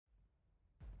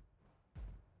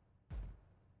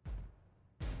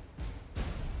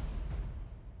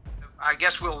I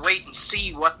guess we'll wait and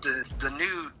see what the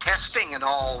new testing and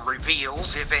all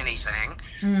reveals, if anything.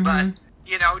 Mm-hmm. But,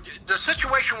 you know, the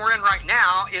situation we're in right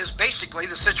now is basically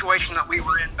the situation that we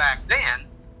were in back then.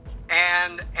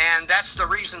 And that's the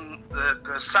reason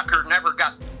the sucker never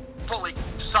got fully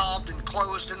solved and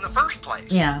closed in the first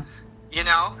place. Yeah. You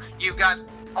know, you've got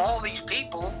all these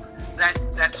people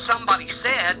that somebody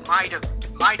said might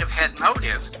have had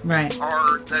motive. Right.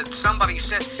 Or that somebody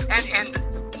said, and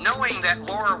knowing that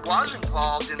Laura was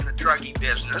involved in the druggie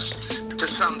business to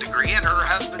some degree, and her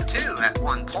husband too at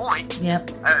one point.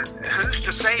 Yep. Who's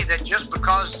to say that just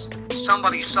because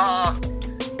somebody saw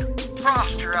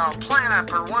Frost or Al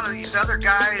Planup or one of these other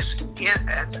guys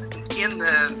in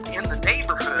the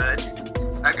neighborhood,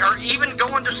 or even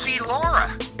going to see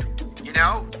Laura, you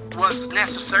know, was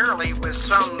necessarily with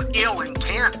some ill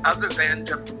intent other than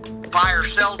to buy or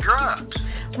sell drugs.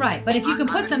 Right, but if you can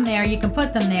put them there, you can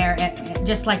put them there,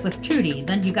 just like with Trudy.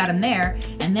 Then you got them there,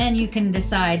 and then you can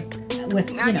decide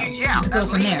with, now, you know, yeah, go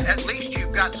from there. At least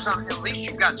you've got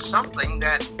something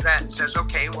that says,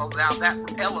 okay, well now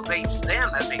that elevates them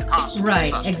as a possible.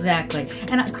 Right, suspect. Exactly.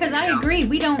 And because I agree,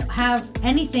 we don't have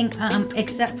anything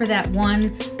except for that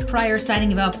one prior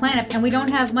sighting of Al Planup, and we don't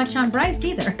have much on Bryce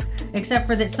either, except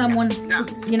for that someone,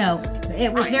 you know,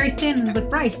 it was very thin with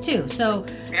Bryce too. So.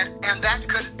 And that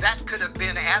could have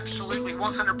been absolutely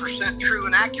 100% true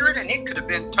and accurate, and it could have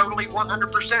been totally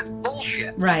 100%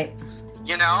 bullshit. Right.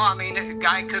 You know, I mean, a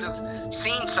guy could have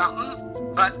seen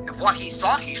something, but what he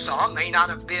thought he saw may not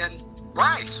have been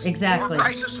Bryce. Exactly. Or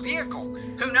Bryce's vehicle.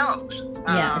 Who knows?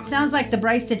 Yeah, it sounds like the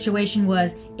Bryce situation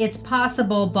was, it's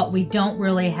possible, but we don't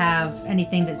really have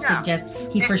anything that suggests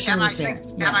he for sure was there.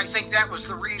 And I think that was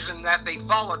the reason that they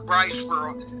followed Bryce for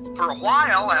a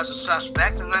while as a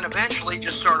suspect, and then eventually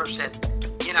just sort of said,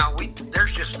 you know,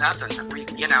 there's just nothing.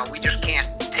 We just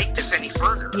can't take this any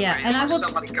further. Yeah, right, and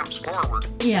somebody comes forward.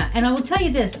 Yeah, and I will tell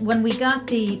you this: when we got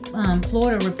the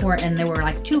Florida report, and there were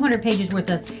like 200 pages worth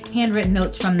of handwritten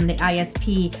notes from the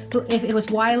ISP. If it was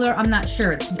Weiler, I'm not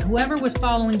sure. It's whoever was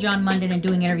following John Munden and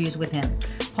doing interviews with him.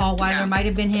 Paul Weiler might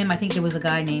have been him. I think there was a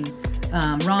guy named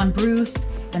Ron Bruce,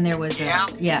 and there was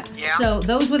yeah. So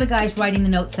those were the guys writing the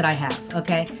notes that I have.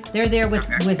 Okay, they're there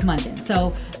with Munden.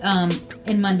 So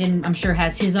and Munden, I'm sure,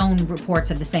 has his own reports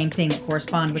of the same thing that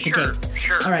correspond with the dates.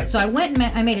 Sure. All right, so I went and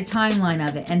I made a timeline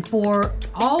of it, and for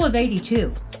all of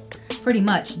 82, pretty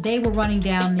much, they were running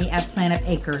down the At Planet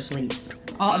Acres leads.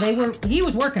 He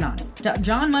was working on it.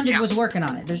 John Munden was working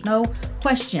on it. There's no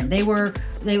question. They were,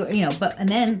 you know, and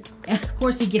then, of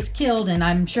course, he gets killed, and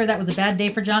I'm sure that was a bad day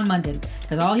for John Munden,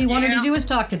 because all he wanted to do was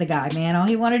talk to the guy, man. All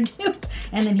he wanted to do,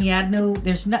 and then he had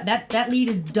that lead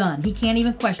is done. He can't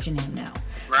even question him now.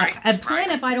 Right. At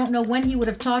Planup, I don't know when he would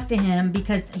have talked to him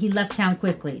because he left town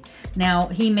quickly. Now,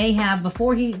 he may have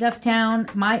before he left town.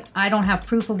 I don't have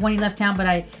proof of when he left town, but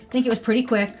I think it was pretty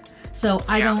quick. So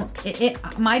I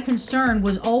don't. My concern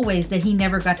was always that he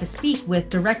never got to speak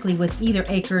directly with either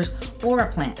Akers or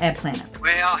At Planup.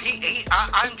 Well,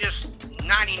 I'm just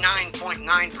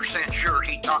 99.9% sure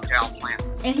he talked to Al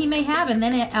Planup. And he may have, and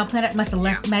then Al Planup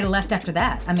might have left after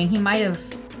that. I mean, he might have.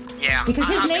 Yeah, because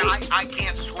his name. I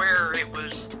can't swear it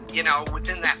was, you know,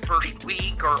 within that first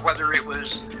week or whether it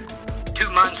was 2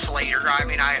 months later. I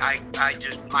mean, I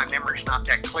just, my memory's not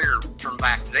that clear from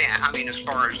back then. I mean, as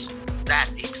far as that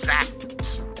exact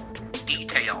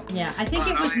detail. Yeah, I think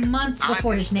it was months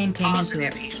before his name came into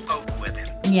it. He spoke with him.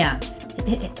 Yeah.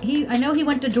 I know he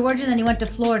went to Georgia and then he went to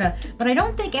Florida, but I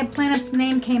don't think Ed Planup's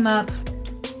name came up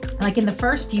like in the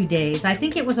first few days. I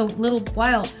think it was a little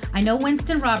while. I know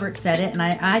Winston Roberts said it, and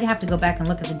I'd have to go back and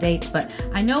look at the dates, but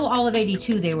I know all of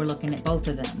 82 they were looking at both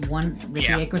of them. One,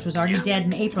 Ricky Akers was already dead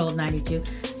in April of 82.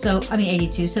 So, I mean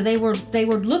 82. So they were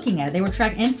looking at it. They were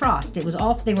tracking, and Frost. It was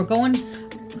all, they were going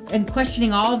and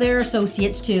questioning all their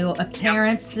associates too,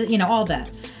 parents, you know, all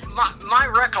that. My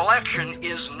recollection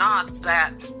is not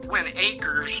that when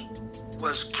Akers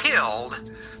was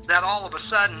killed, that all of a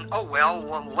sudden,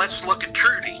 well, let's look at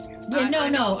Trudy. Yeah,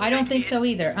 no, I don't think so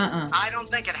either. I don't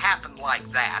think it happened like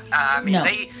that. I mean,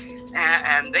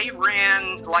 they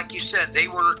ran, like you said, they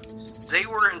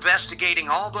were investigating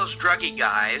all those druggie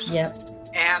guys. Yep.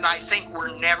 And I think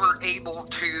we're never able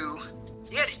to,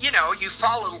 you know, you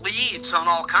follow leads on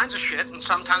all kinds of shit, and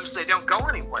sometimes they don't go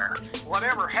anywhere.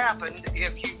 Whatever happened,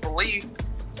 if you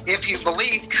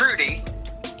believe Trudy,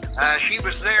 she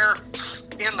was there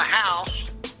in the house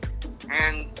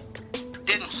and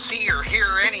didn't see or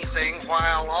hear anything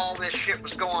while all this shit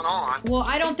was going on. Well,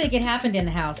 I don't think it happened in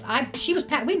the house.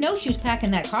 We know she was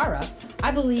packing that car up.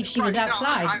 I believe she was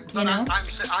outside.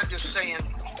 I'm just saying,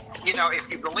 you know, if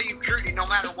you believe truly, no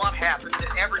matter what happened,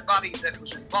 that everybody that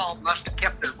was involved must have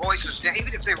kept their voices down,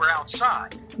 even if they were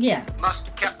outside. Yeah. Must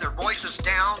have kept their voices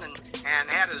down and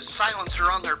had a silencer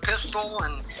on their pistol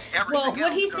and everything. Well, what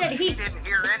else, he said, he didn't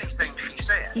hear anything she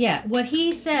said. Yeah, what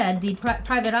he said, the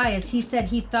private eye, is he said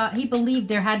he believed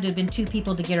there had to have been 2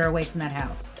 people to get her away from that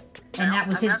house, and that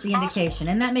was the indication,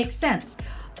 and that makes sense.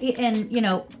 And, you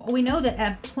know, we know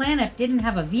that Planet didn't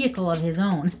have a vehicle of his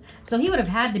own, so he would have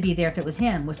had to be there if it was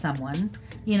him with someone,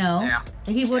 you know. Yeah.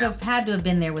 He would have had to have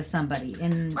been there with somebody.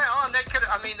 And well, and they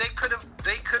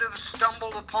could have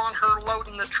stumbled upon her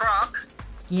loading the truck.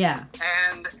 Yeah.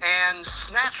 And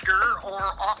snatched her or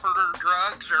offered her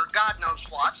drugs or God knows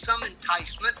what, some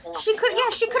enticement. Or she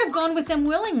could have gone with them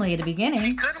willingly at the beginning.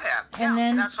 She could have. And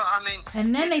then that's what I mean.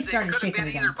 And then they started shaking it it could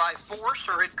have been either by force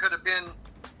or it could have been,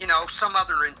 you know, some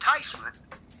other enticement.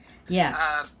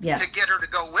 Yeah. To get her to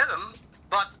go with him.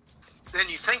 But then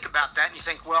you think about that and you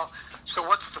think, well, so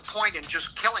what's the point in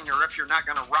just killing her if you're not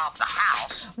going to rob the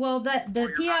house? Well,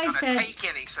 the PI said take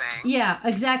anything. Yeah,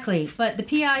 exactly. But the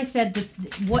PI said that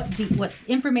what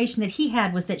information that he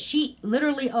had was that she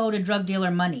literally owed a drug dealer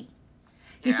money.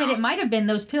 He said it might have been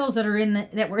those pills that are in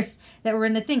that were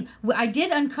in the thing. I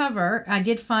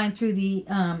did find through the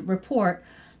report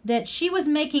that she was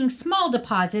making small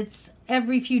deposits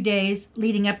every few days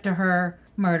leading up to her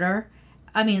murder.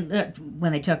 I mean,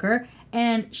 when they took her.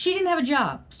 And she didn't have a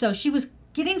job, so she was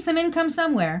getting some income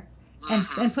somewhere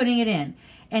and putting it in.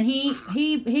 And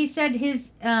he said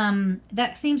his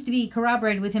that seems to be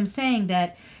corroborated with him saying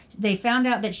that they found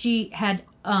out that she had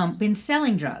been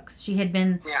selling drugs. She had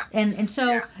been and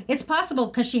so it's possible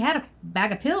because she had a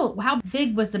bag of pills. How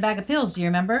big was the bag of pills? Do you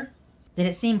remember? Did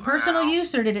it seem personal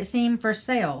use or did it seem for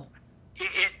sale?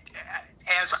 It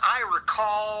as I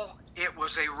recall, it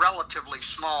was a relatively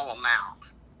small amount.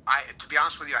 To be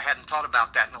honest with you, I hadn't thought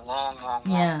about that in a long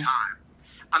time.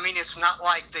 I mean, it's not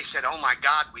like they said, "Oh my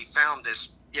God, we found this,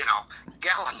 you know,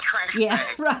 gallon trash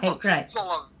bag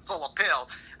full of pills,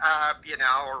 you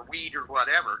know, or weed or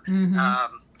whatever."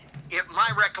 My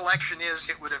recollection is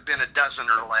it would have been a dozen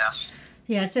or less.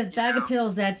 Yeah, it says bag of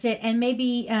pills. That's it, and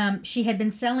maybe she had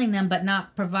been selling them, but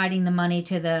not providing the money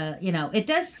to the. You know, it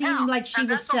does seem like she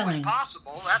was selling.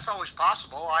 That's always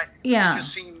possible. It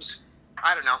just seems.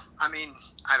 I don't know. I mean,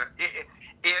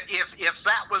 if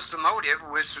that was the motive,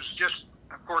 which was just,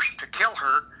 of course, to kill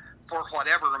her for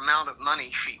whatever amount of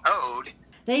money she owed.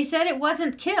 They said it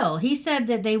wasn't kill. He said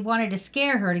that they wanted to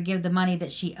scare her to give the money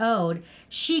that she owed.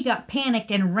 She got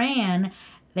panicked and ran.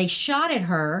 They shot at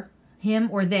her. Him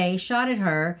or they shot at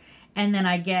her. And then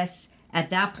I guess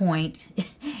at that point,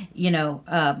 you know,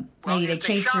 maybe they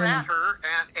chased her. Well, if they shot at her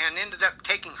and ended up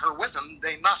taking her with them,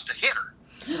 they must have hit her.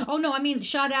 Oh, no, I mean,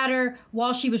 shot at her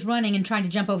while she was running and trying to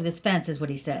jump over this fence is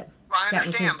what he said. Well, I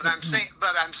understand, but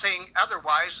I'm saying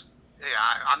otherwise,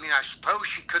 I mean, I suppose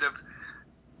she could have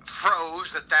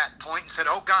froze at that point and said,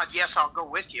 "Oh, God, yes, I'll go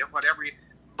with you," whatever.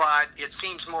 But it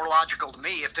seems more logical to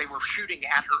me if they were shooting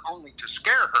at her only to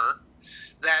scare her,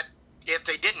 that if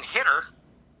they didn't hit her,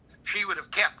 she would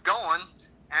have kept going.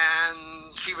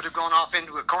 And she would have gone off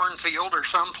into a cornfield or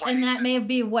someplace. And that may have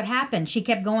been what happened. She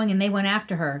kept going, and they went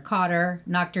after her, caught her,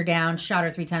 knocked her down, shot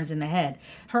her 3 times in the head.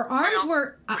 Her arms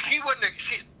were. She wouldn't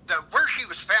have. Where she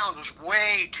was found was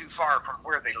way too far from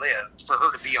where they lived for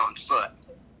her to be on foot.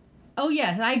 Oh,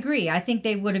 yes, I agree. I think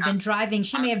they would have been driving.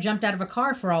 She may have jumped out of a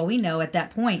car for all we know at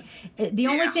that point. The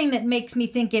only thing that makes me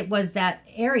think it was that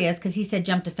area is because he said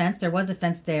jumped a fence. There was a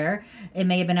fence there. It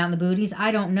may have been out in the booties.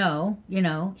 I don't know. You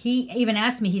know, he even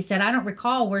asked me, he said, "I don't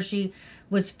recall where she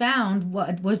was found.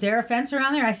 Was there a fence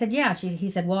around there?" I said, "Yeah." He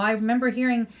said, "Well, I remember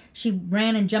hearing she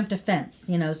ran and jumped a fence,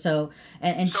 you know, so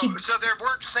they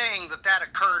weren't saying that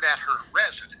occurred at her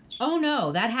residence. Oh,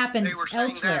 no, that happened elsewhere. They were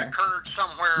saying that occurred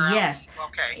somewhere else. Yes.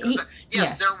 Okay.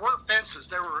 Yes, there were fences.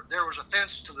 There was a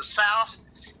fence to the south,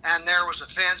 and there was a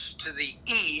fence to the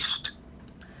east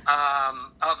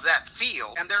of that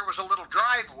field. And there was a little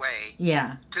driveway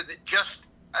just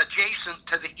adjacent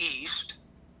to the east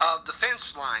of the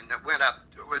fence line that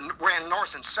ran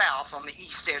north and south on the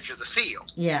east edge of the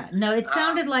field. Yeah, no, it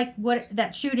sounded like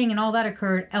that shooting and all that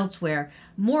occurred elsewhere,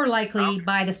 more likely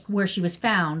by where she was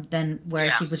found than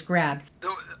where she was grabbed.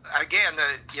 Again,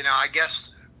 I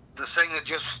guess the thing that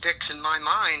just sticks in my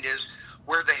mind is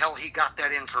where the hell he got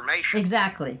that information.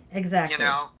 Exactly. You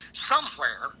know,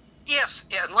 somewhere,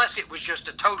 unless it was just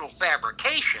a total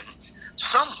fabrication,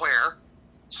 somewhere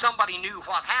somebody knew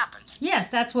what happened. Yes,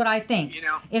 that's what I think. You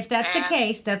know, if that's the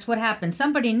case, that's what happened.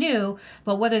 Somebody knew,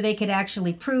 but whether they could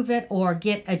actually prove it or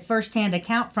get a first-hand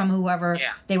account from whoever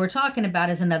they were talking about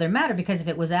is another matter. Because if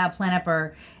it was Al Planup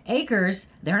or Akers,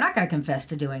 they're not going to confess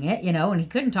to doing it, you know. And he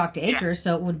couldn't talk to Akers,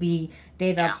 so it would be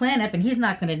Dave Al Planup, and he's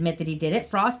not going to admit that he did it.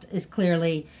 Frost is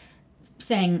clearly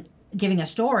giving a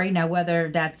story. Now, whether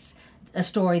that's a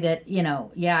story that, you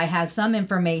know, I have some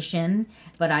information,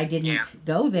 but I didn't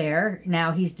go there.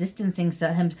 Now he's distancing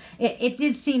him. It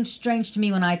did seem strange to me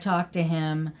when I talked to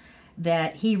him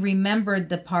that he remembered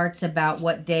the parts about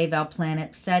what Dave Al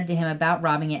Planup said to him about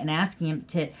robbing it and asking him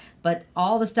to, but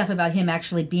all the stuff about him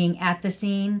actually being at the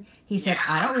scene, he said,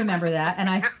 I don't remember that.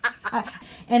 And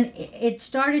and it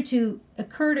started to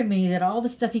occur to me that all the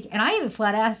stuff and I even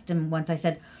flat asked him once, I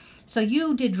said, so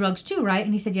you did drugs too, right?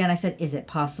 And he said, yeah. And I said, is it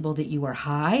possible that you were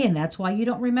high and that's why you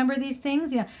don't remember these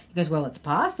things? You know, he goes, well, it's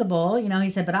possible. You know, he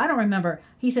said, but I don't remember.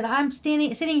 He said, I'm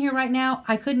sitting here right now.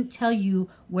 I couldn't tell you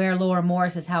where Laura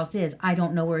Morris's house is. I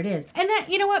don't know where it is. And that,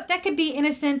 you know what? That could be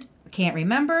innocent. Can't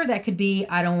remember. That could be,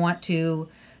 I don't want to,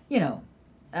 you know,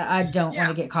 I don't want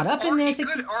to get caught up in this. He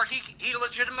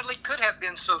legitimately could have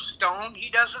been so stoned he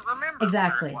doesn't remember.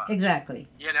 Exactly.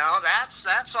 You know,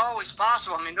 that's always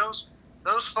possible. I mean,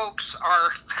 those folks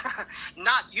are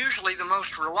not usually the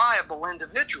most reliable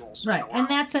individuals. Right, and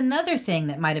that's another thing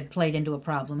that might have played into a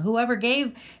problem. Whoever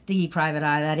gave the private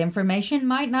eye that information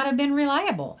might not have been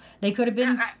reliable. They could have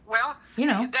been, you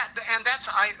know.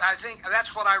 I think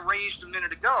that's what I raised a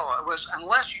minute ago. It was,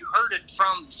 unless you heard it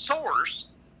from the source,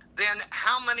 then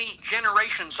how many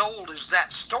generations old is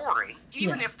that story?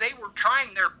 Even if they were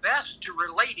trying their best to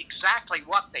relate exactly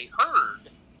what they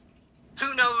heard,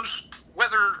 who knows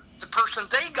whether the person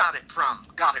they got it from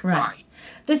got it right.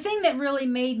 The thing that really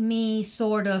made me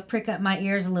sort of prick up my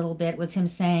ears a little bit was him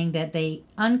saying that they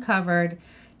uncovered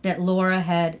that Laura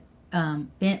had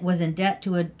was in debt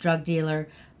to a drug dealer,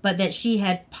 but that she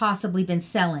had possibly been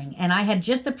selling. And I had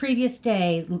just the previous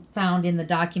day found in the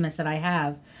documents that I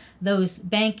have those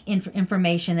bank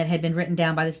information that had been written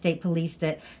down by the state police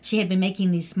that she had been making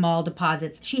these small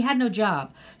deposits. She had no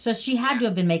job, so she had to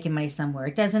have been making money somewhere.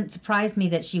 It doesn't surprise me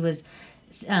that she was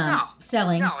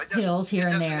selling pills here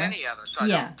and there. Any of us, I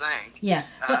don't think. Yeah,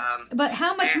 but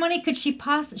how much money could she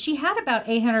possibly? She had about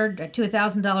 $800 to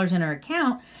 $1,000 in her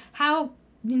account. How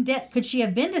in debt could she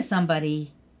have been to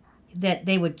somebody that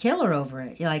they would kill her over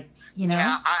it? Like, you know?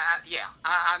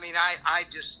 I mean, I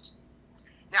just.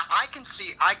 Now, I could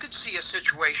see a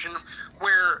situation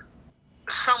where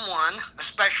someone,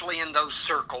 especially in those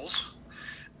circles,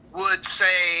 would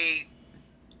say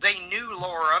they knew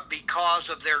Laura because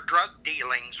of their drug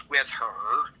dealings with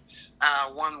her,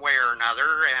 one way or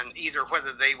another, and either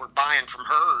whether they were buying from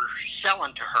her or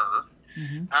selling to her.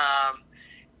 Mm-hmm.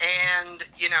 And,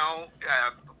 you know,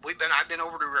 I've been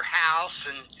over to her house,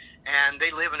 and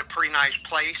they live in a pretty nice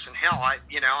place, and hell,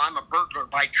 I'm a burglar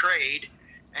by trade.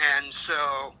 And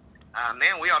so,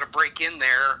 man, we ought to break in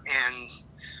there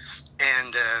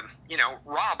and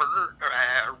rob her,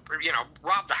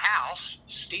 rob the house,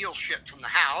 steal shit from the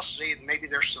house. See, maybe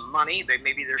there's some money,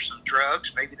 maybe there's some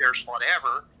drugs, maybe there's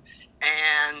whatever,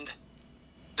 and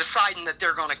deciding that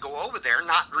they're going to go over there,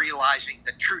 not realizing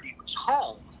that Trudy was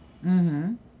home.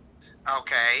 Mm-hmm.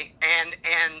 Okay, and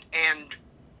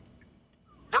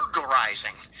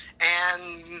burglarizing,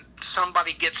 and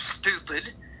somebody gets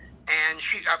stupid. And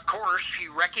she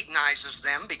recognizes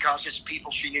them because it's people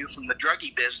she knew from the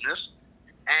druggie business,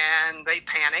 and they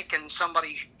panic, and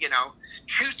somebody,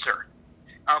 shoots her.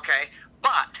 Okay,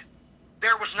 but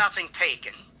there was nothing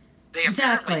taken. They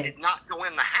apparently did not go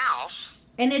in the house.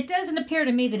 And it doesn't appear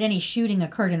to me that any shooting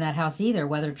occurred in that house either,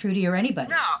 whether Trudy or anybody.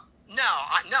 No.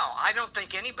 I don't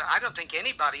think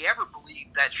anybody ever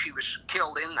believed that she was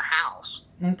killed in the house.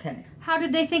 Okay. How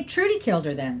did they think Trudy killed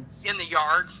her then? In the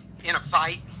yard, in a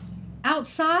fight.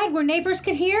 Outside where neighbors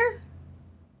could hear?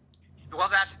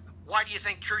 Well, why do you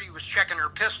think Trudy was checking her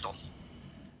pistol?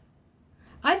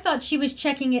 I thought she was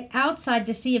checking it outside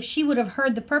to see if she would have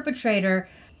heard the perpetrator.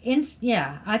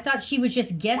 I thought she was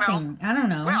just guessing. I don't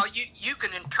know. Well, you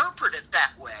can interpret it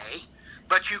that way,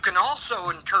 but you can also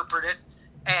interpret it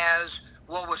as,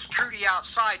 well, was Trudy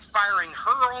outside firing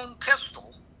her own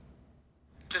pistol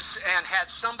and had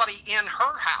somebody in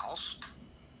her house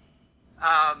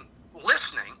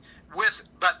listening?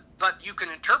 But you can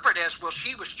interpret as, well,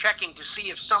 she was checking to see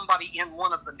if somebody in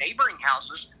one of the neighboring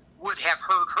houses would have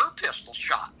heard her pistol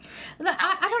shot.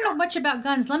 I don't know much about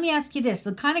guns. Let me ask you this.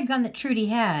 The kind of gun that Trudy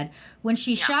had, when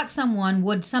she shot someone,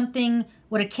 would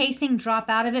a casing drop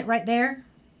out of it right there?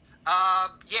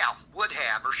 Would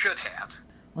have or should have.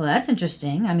 Well, that's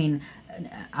interesting. I mean,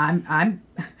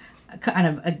 kind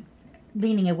of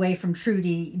leaning away from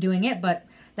Trudy doing it, but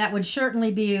that would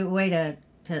certainly be a way to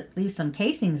leave some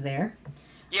casings there.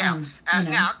 Yeah, and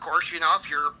now, of course,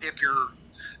 if you're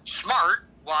smart,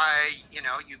 why,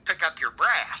 you pick up your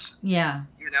brass. Yeah.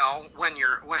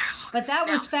 But that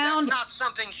was found. That's not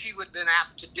something she would have been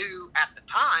apt to do at the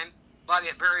time, but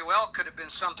it very well could have been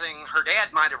something her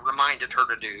dad might have reminded her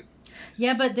to do.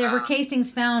 Yeah, but there were casings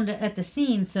found at the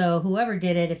scene, so whoever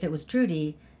did it, if it was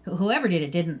Trudy, whoever did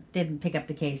it didn't pick up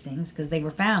the casings because they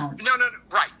were found. No,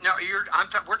 right. No,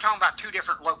 we're talking about two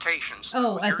different locations.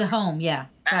 Oh, at the home, yeah.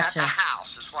 Gotcha. At the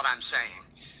house is what I'm saying.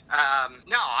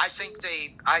 No, I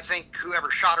think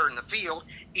whoever shot her in the field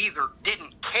either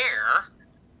didn't care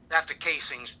that the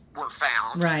casings were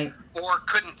found, right, or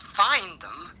couldn't find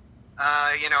them.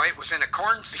 It was in a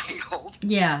cornfield.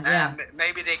 Yeah.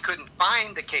 Maybe they couldn't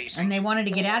find the casings, and they wanted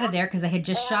to get out of there because they had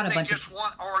just shot a bunch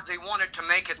or they wanted to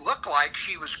make it look like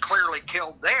she was clearly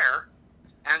killed there,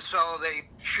 and so they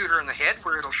shoot her in the head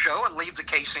where it'll show and leave the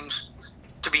casings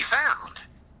to be found.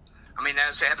 I mean,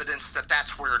 as evidence that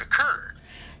that's where it occurred.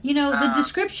 The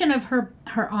description of her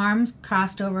arms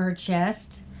crossed over her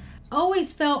chest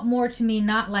always felt more to me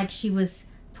not like she was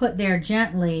put there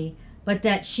gently, but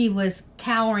that she was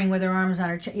cowering with her arms on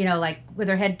her chest, like with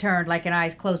her head turned, like and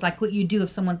eyes closed, like what you do if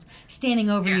someone's standing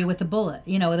over you with a bullet,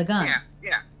 with a gun.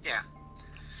 Yeah.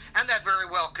 And that very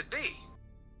well could be.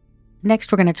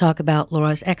 Next, we're going to talk about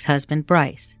Laura's ex-husband,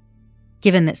 Bryce.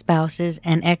 Given that spouses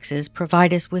and exes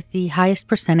provide us with the highest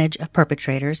percentage of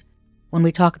perpetrators when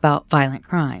we talk about violent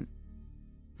crime,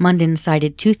 Munden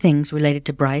cited two things related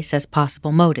to Bryce as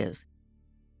possible motives.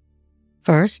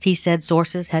 First, he said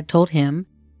sources had told him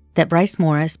that Bryce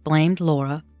Morris blamed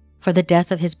Laura for the death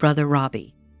of his brother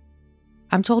Robbie.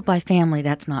 I'm told by family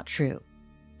that's not true.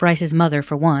 Bryce's mother,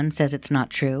 for one, says it's not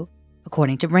true,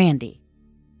 according to Brandy.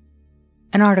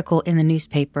 An article in the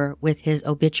newspaper with his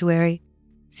obituary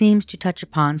seems to touch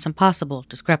upon some possible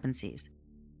discrepancies.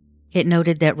 It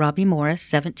noted that Robbie Morris,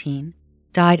 17,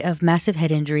 died of massive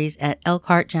head injuries at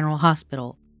Elkhart General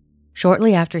Hospital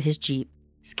shortly after his Jeep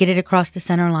skidded across the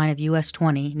center line of US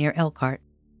 20 near Elkhart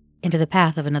into the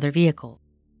path of another vehicle.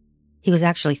 He was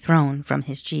actually thrown from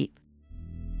his Jeep.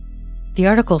 The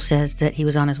article says that he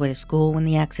was on his way to school when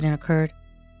the accident occurred,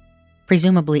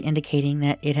 presumably indicating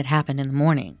that it had happened in the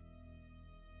morning.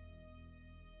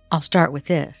 I'll start with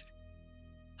this.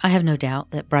 I have no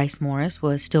doubt that Bryce Morris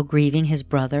was still grieving his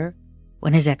brother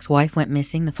when his ex-wife went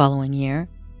missing the following year.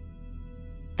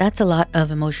 That's a lot of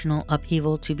emotional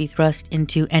upheaval to be thrust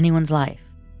into anyone's life.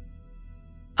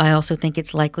 I also think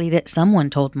it's likely that someone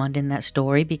told Munden that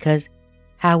story, because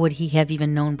how would he have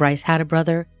even known Bryce had a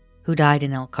brother who died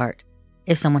in Elkhart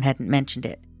if someone hadn't mentioned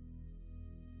it?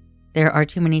 There are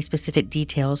too many specific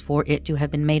details for it to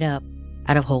have been made up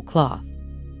out of whole cloth,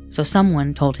 so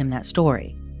someone told him that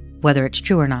story. Whether it's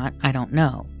true or not, I don't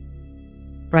know.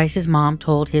 Bryce's mom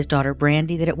told his daughter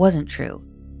Brandy that it wasn't true,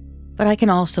 but I can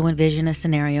also envision a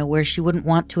scenario where she wouldn't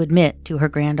want to admit to her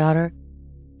granddaughter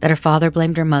that her father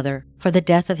blamed her mother for the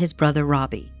death of his brother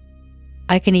Robbie.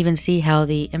 I can even see how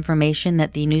the information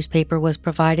that the newspaper was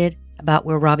provided about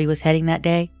where Robbie was heading that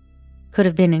day could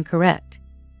have been incorrect.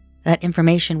 That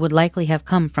information would likely have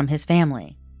come from his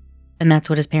family, and that's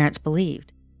what his parents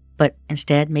believed, but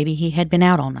instead maybe he had been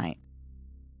out all night.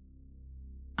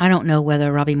 I don't know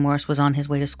whether Robbie Morris was on his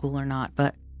way to school or not,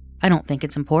 but I don't think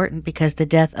it's important because the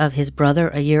death of his brother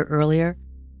a year earlier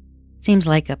seems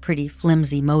like a pretty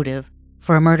flimsy motive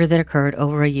for a murder that occurred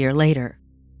over a year later.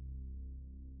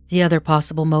 The other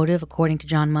possible motive, according to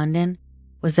John Munden,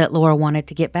 was that Laura wanted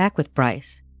to get back with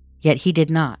Bryce, yet he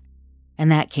did not,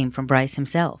 and that came from Bryce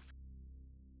himself.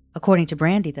 According to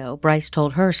Brandy, though, Bryce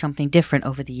told her something different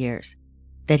over the years,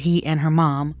 that he and her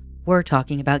mom were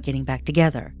talking about getting back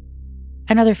together,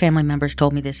 and other family members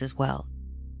told me this as well.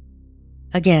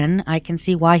 Again, I can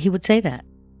see why he would say that.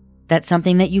 That's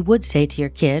something that you would say to your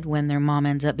kid when their mom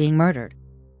ends up being murdered.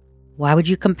 Why would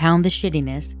you compound the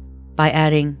shittiness by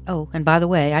adding, "Oh, and by the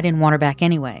way, I didn't want her back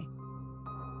anyway"?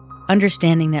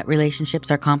 Understanding that relationships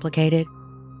are complicated,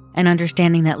 and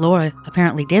understanding that Laura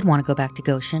apparently did want to go back to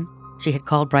Goshen, she had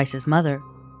called Bryce's mother,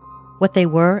 what they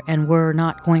were and were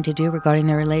not going to do regarding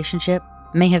their relationship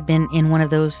may have been in one of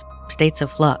those states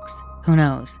of flux. Who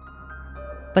knows?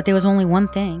 But there was only one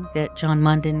thing that John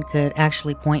Munden could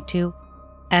actually point to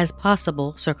as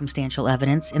possible circumstantial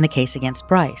evidence in the case against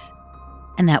Bryce,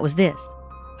 and that was this: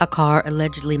 a car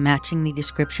allegedly matching the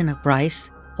description of Bryce,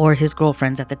 or his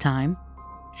girlfriend's at the time,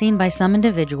 seen by some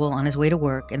individual on his way to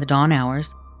work in the dawn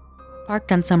hours,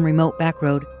 parked on some remote back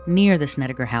road near the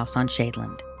Snedeker house on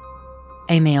Shadeland.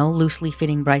 A male loosely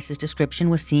fitting Bryce's description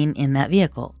was seen in that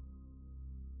vehicle.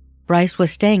 Bryce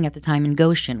was staying at the time in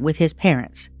Goshen with his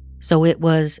parents, so it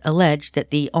was alleged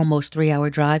that the almost 3-hour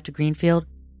drive to Greenfield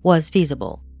was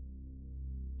feasible.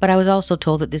 But I was also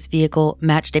told that this vehicle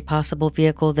matched a possible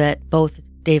vehicle that both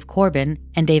Dave Corbin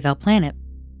and Dave Alplanet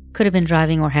could have been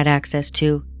driving or had access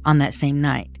to on that same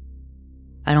night.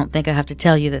 I don't think I have to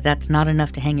tell you that that's not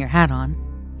enough to hang your hat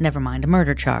on, never mind a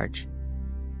murder charge.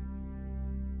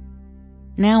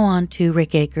 Now on to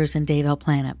Rick Akers and Dave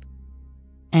Alplanet.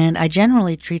 And I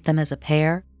generally treat them as a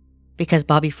pair because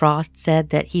Bobby Frost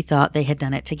said that he thought they had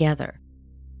done it together.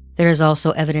 There is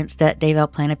also evidence that Dave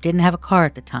Alplanet didn't have a car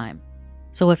at the time,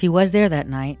 so if he was there that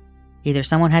night, either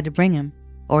someone had to bring him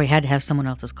or he had to have someone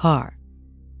else's car.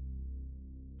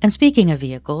 And speaking of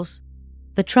vehicles,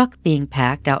 the truck being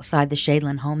packed outside the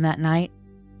Shadeland home that night,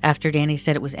 after Danny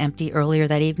said it was empty earlier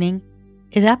that evening,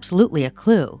 is absolutely a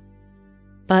clue.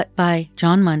 But by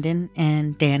John Munden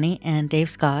and Danny and Dave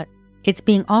Scott, it's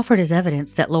being offered as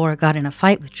evidence that Laura got in a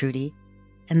fight with Trudy,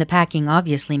 and the packing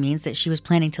obviously means that she was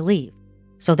planning to leave,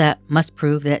 so that must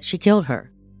prove that she killed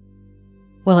her.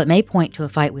 Well, it may point to a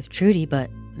fight with Trudy, but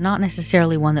not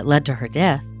necessarily one that led to her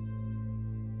death.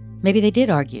 Maybe they did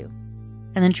argue,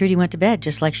 and then Trudy went to bed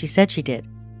just like she said she did.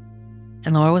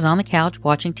 And Laura was on the couch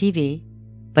watching TV,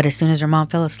 but as soon as her mom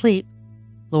fell asleep,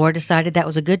 Laura decided that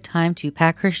was a good time to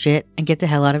pack her shit and get the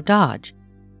hell out of Dodge,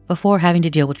 before having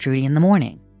to deal with Trudy in the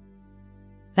morning.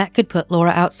 That could put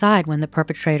Laura outside when the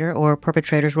perpetrator or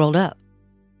perpetrators rolled up,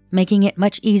 making it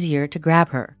much easier to grab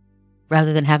her,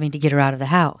 rather than having to get her out of the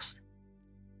house.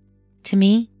 To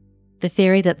me, the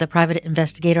theory that the private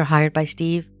investigator hired by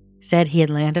Steve said he had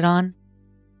landed on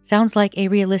sounds like a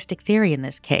realistic theory in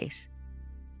this case.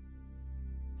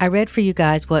 I read for you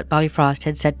guys what Bobby Frost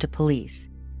had said to police,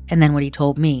 and then what he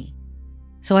told me,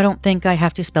 so I don't think I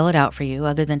have to spell it out for you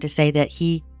other than to say that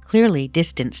he clearly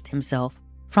distanced himself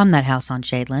from that house on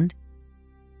Shadeland.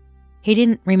 He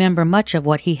didn't remember much of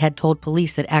what he had told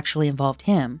police that actually involved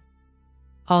him.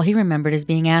 All he remembered is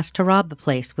being asked to rob the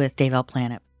place with Dave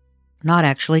Alplanet, not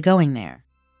actually going there.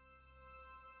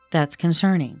 That's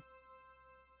concerning.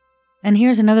 And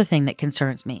here's another thing that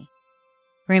concerns me.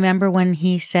 Remember when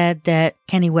he said that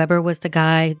Kenny Weber was the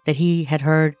guy that he had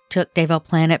heard took Dave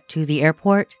Alplanet to the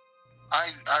airport?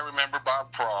 I remember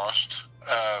Bob Frost,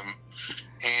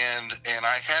 and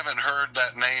I haven't heard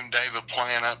that name David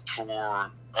Planet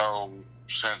for,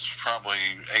 since probably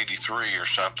 83 or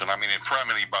something. I mean, from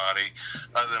anybody,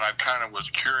 other than I kind of was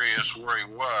curious where he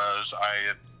was. I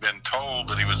had been told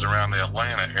that he was around the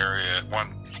Atlanta area at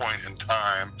one point in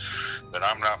time, but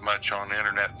I'm not much on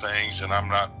internet things, and I'm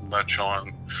not much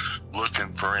on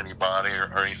looking for anybody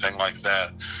or anything like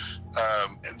that.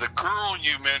 The girl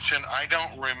you mentioned, I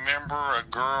don't remember a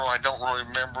girl. I don't really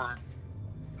remember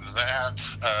that.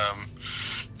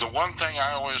 The one thing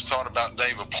I always thought about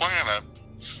David Planet,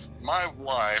 my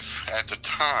wife at the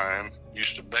time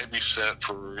used to babysit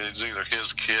for either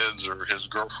his kids or his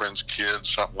girlfriend's kids,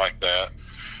 something like that.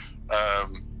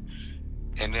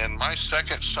 And then my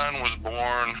second son was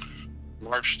born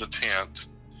March the 10th,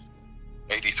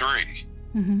 83.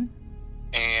 Mm-hmm.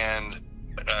 And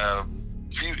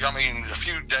a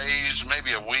few days,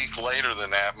 maybe a week later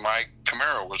than that, my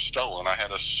Camaro was stolen. I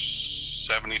had a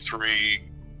 73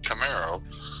 Camaro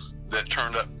that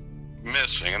turned up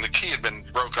missing, and the key had been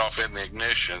broke off in the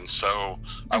ignition, so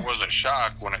I wasn't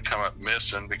shocked when it come up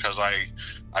missing, because I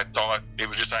thought it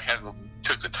was just I hadn't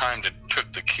took the time to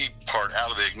took the key part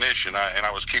out of the ignition, and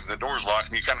I was keeping the doors locked,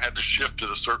 and you kind of had to shift it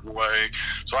a certain way,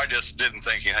 so I just didn't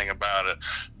think anything about it.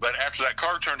 But after that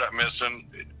car turned up missing,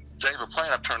 David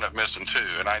Planet turned up missing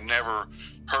too, and I never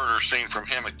heard or seen from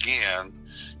him again.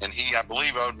 And he, I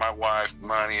believe, owed my wife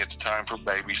money at the time for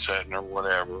babysitting or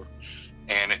whatever.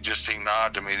 And it just seemed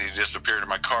odd to me that he disappeared, and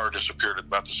my car disappeared at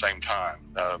about the same time.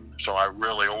 So I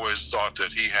really always thought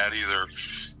that he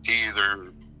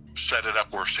either set it up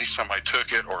or somebody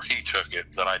took it, or he took it,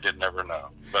 but I did never know.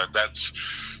 But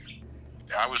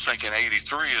I was thinking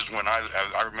 83 is when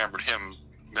I remembered him.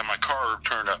 Then my car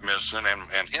turned up missing,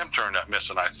 and him turned up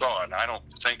missing, I thought. And I don't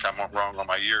think I'm wrong on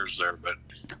my years there, but...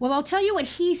 Well, I'll tell you what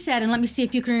he said, and let me see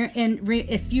if you can,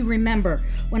 if you remember.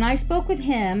 When I spoke with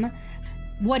him,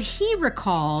 what he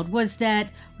recalled was that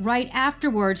right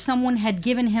afterwards, someone had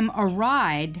given him a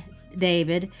ride,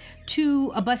 David,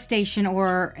 to a bus station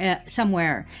or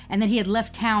somewhere, and that he had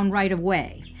left town right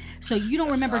away. So you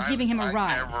don't remember giving him a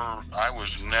ride? I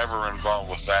was never involved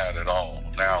with that at all.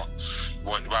 Now,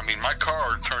 my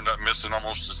car turned up missing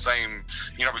almost the same,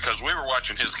 because we were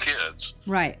watching his kids.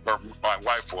 Right. Or my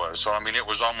wife was. So, it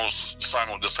was almost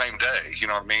the same day, you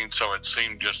know what I mean? So it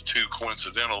seemed just too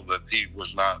coincidental that he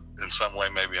was not in some way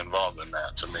maybe involved in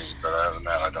that to me. But other than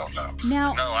that, I don't know.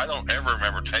 Now, no, I don't ever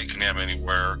remember taking him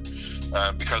anywhere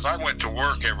because I went to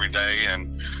work every day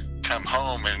and come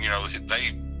home and,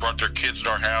 they brought their kids to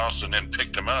our house and then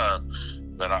picked them up.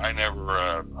 But I don't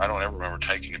ever remember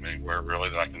taking him anywhere really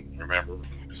that I can remember.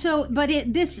 So, but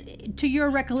this, to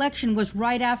your recollection, was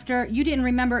right after, you didn't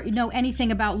know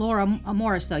anything about Laura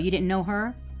Morris, though? You didn't know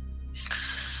her?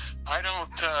 I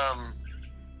don't,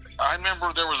 I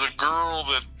remember there was a girl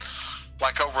that,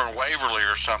 like over in Waverly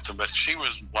or something, but she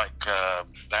was like,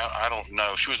 I don't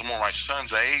know. She was more my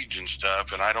son's age and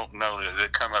stuff, and I don't know that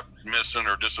it come up missing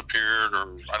or disappeared,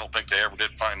 or I don't think they ever did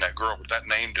find that girl, but that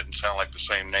name didn't sound like the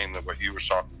same name that what you were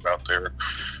talking about there.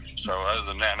 So other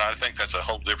than that, and I think that's a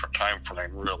whole different time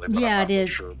frame, really. But yeah, it is.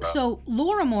 Sure about. So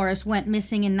Laura Morris went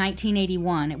missing in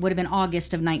 1981. It would have been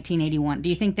August of 1981. Do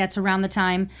you think that's around the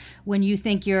time when you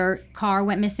think your car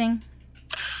went missing?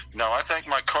 No, I think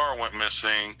my car went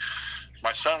missing.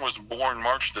 My son was born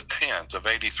March the 10th of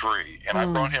 83, and I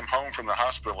brought him home from the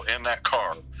hospital in that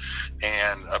car.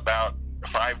 And about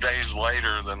 5 days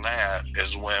later than that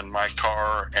is when my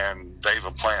car and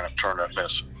David Planet turned up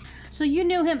missing. So you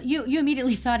knew him, you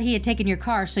immediately thought he had taken your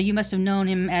car, so you must have known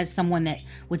him as someone that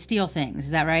would steal things.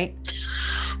 Is that right?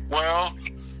 Well,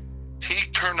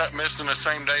 he turned up missing the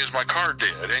same day as my car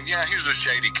did. And yeah, he was a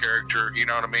shady character, you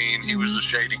know what I mean? He was a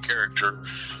shady character.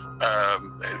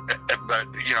 But,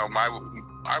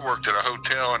 I worked at a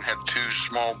hotel and had two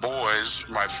small boys.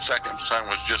 My second son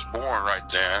was just born right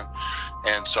then.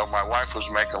 And so my wife was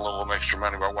making a little extra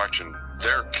money by watching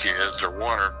their kids, or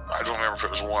I don't remember if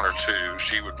it was one or two.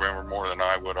 She would remember more than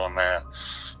I would on that.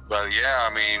 But yeah,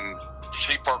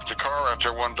 she parked the car out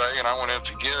there one day and I went in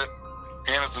to get it.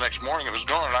 And the next morning it was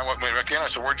gone, and I went back in. I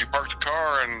said, "Where'd you park the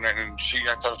car?" And I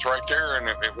thought it's right there, and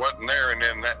it wasn't there. And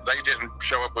then they didn't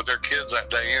show up with their kids that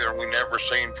day either. We never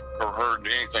seen or heard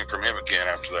anything from him again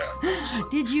after that.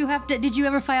 Did you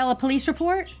ever file a police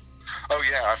report? Oh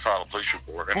yeah, I filed a police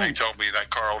report, and they told me that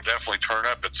car will definitely turn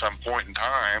up at some point in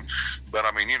time. But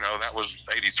that was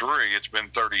 83. It's been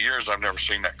 30 years. I've never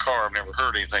seen that car. I've never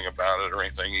heard anything about it or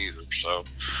anything either. So,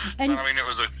 it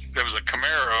was a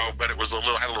Camaro, but it was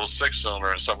had a little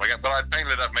 6-cylinder and stuff like that. But I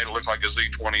painted it up, made it look like a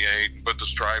Z28, and put the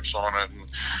stripes on it, and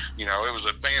it was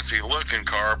a fancy looking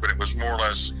car, but it was more or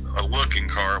less a looking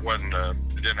car. It wasn't.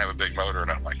 It didn't have a big motor or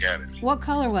nothing like that. What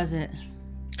color was it?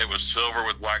 It was silver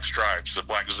with black stripes, the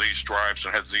black Z stripes,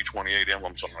 and had Z28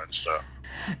 emblems on it and stuff.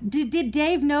 Did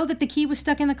Dave know that the key was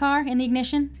stuck in the car, in the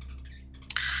ignition?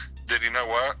 Did he know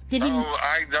what?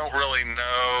 I don't really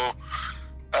know,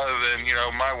 other than,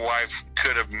 my wife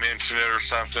could have mentioned it or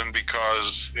something,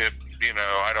 because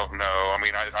I don't know.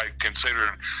 I considered,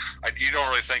 you don't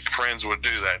really think friends would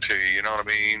do that to you, you know what I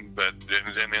mean? But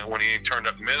then when he turned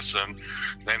up missing,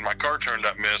 then my car turned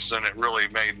up missing, it really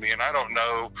made me, and I don't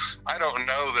know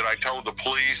that I told the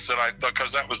police that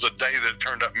because that was the day that it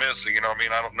turned up missing, you know what I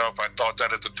mean? I don't know if I thought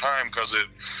that at the time, because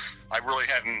I really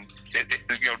hadn't,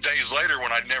 days later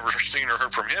when I'd never seen or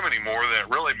heard from him anymore, that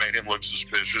really made him look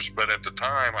suspicious. But at the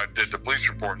time I did the police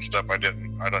report and stuff, I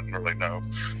didn't really know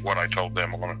what I told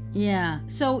them on it. Yeah.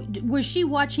 So was she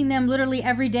watching them literally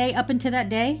every day up until that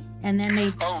day? And then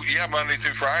they... Oh, yeah, Monday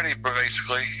through Friday,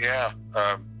 basically, yeah.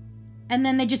 And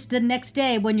then the next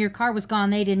day when your car was gone,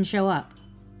 they didn't show up?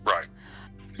 Right.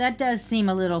 That does seem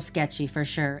a little sketchy for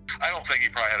sure. I don't think he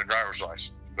probably had a driver's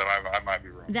license. But I might be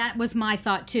wrong. That was my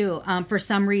thought too. For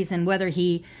some reason, whether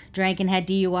he drank and had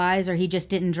DUIs or he just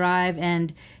didn't drive,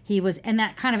 and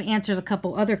that kind of answers a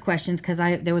couple other questions, because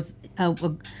there was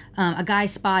a guy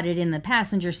spotted in the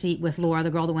passenger seat with Laura, the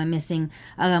girl that went missing,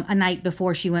 a night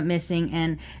before she went missing,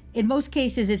 and in most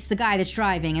cases it's the guy that's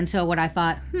driving. And so what I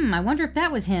thought, I wonder if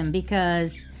that was him,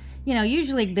 because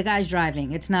usually the guy's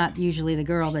driving. It's not usually the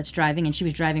girl that's driving, and she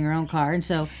was driving her own car. And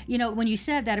so, when you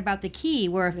said that about the key,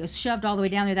 where if it was shoved all the way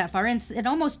down there that far in, it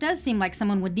almost does seem like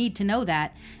someone would need to know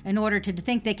that in order to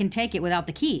think they can take it without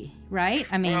the key, right?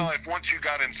 Well, if once you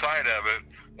got inside of it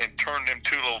and turned them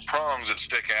two little prongs that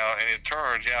stick out and it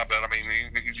turns, yeah, but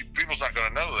people's not going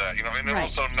to know that, and they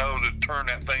also know to turn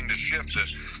that thing to shift it,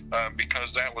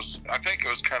 because I think it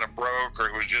was kind of broke, or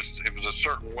it was a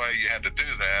certain way you had to do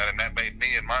that, and that made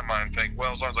me in my mind think,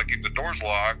 well, as long as I keep the doors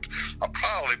locked, I'll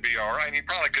probably be all right. And you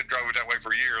probably could drive it that way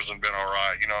for years and been all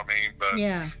right, you know what I mean? But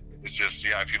yeah. It's just,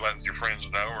 if you let your friends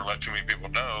know or let too many people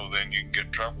know, then you can get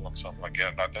in trouble on something like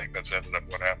that, and I think that's ended up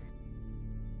what happened.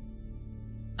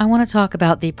 I want to talk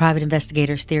about the private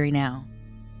investigator's theory now.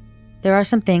 There are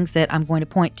some things that I'm going to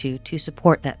point to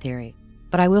support that theory,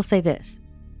 but I will say this.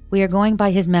 We are going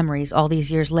by his memories all these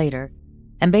years later,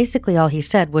 and basically all he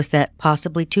said was that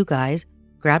possibly 2 guys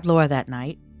grabbed Laura that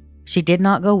night, she did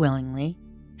not go willingly,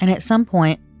 and at some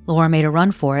point Laura made a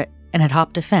run for it and had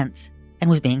hopped a fence and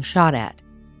was being shot at.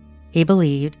 He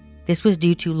believed this was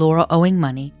due to Laura owing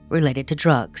money related to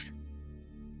drugs.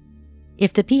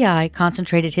 If the PI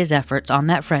concentrated his efforts on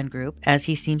that friend group, as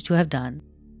he seems to have done,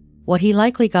 what he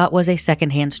likely got was a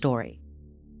second-hand story.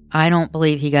 I don't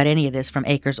believe he got any of this from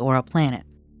Akers or a Planet,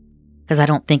 because I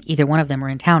don't think either one of them were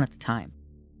in town at the time.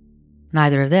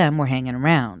 Neither of them were hanging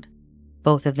around.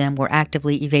 Both of them were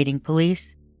actively evading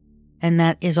police, and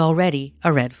that is already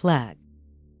a red flag.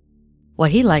 What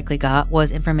he likely got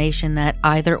was information that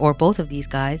either or both of these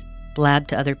guys blabbed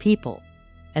to other people,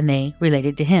 and they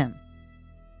related to him.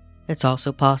 It's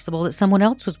also possible that someone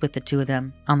else was with the 2 of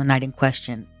them on the night in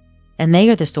question, and they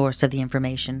are the source of the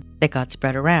information that got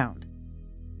spread around.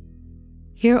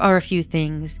 Here are a few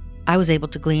things I was able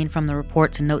to glean from the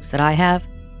reports and notes that I have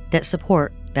that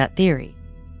support that theory.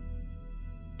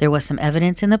 There was some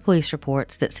evidence in the police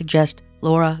reports that suggest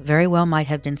Laura very well might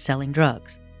have been selling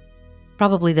drugs.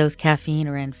 Probably those caffeine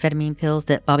or amphetamine pills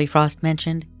that Bobby Frost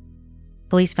mentioned.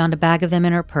 Police found a bag of them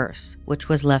in her purse, which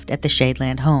was left at the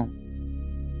Shadeland home.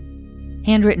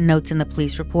 Handwritten notes in the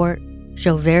police report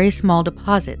show very small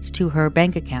deposits to her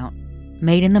bank account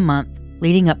made in the month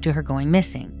leading up to her going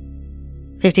missing.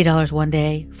 $50 one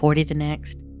day, $40 the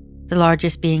next, the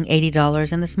largest being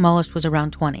 $80 and the smallest was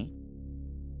around $20.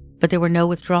 But there were no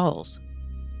withdrawals,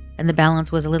 and the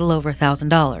balance was a little over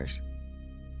 $1,000.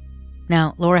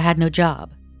 Now, Laura had no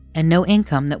job, and no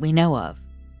income that we know of.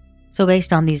 So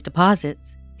based on these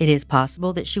deposits, it is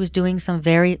possible that she was doing some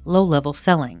very low-level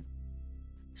selling.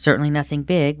 Certainly nothing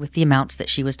big with the amounts that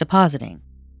she was depositing.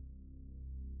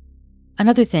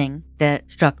 Another thing that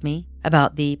struck me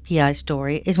about the PI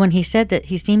story is when he said that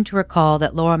he seemed to recall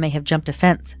that Laura may have jumped a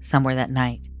fence somewhere that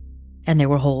night, and there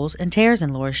were holes and tears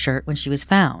in Laura's shirt when she was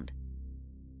found.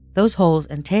 Those holes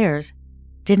and tears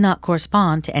did not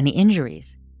correspond to any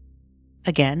injuries.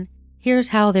 Again, here's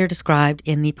how they're described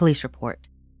in the police report.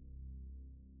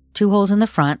 2 holes in the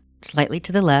front, slightly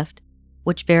to the left,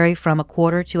 which vary from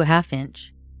 1/4 to 1/2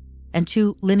 inch, and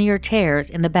 2 linear tears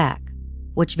in the back,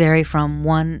 which vary from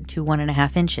 1 to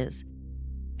 1.5 inches,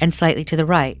 and slightly to the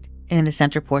right and in the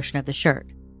center portion of the shirt.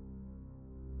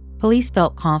 Police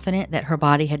felt confident that her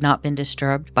body had not been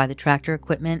disturbed by the tractor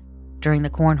equipment during the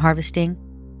corn harvesting.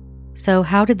 So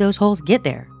how did those holes get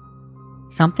there?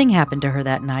 Something happened to her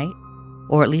that night,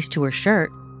 or at least to her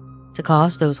shirt, to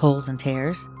cause those holes and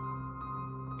tears.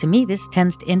 To me, this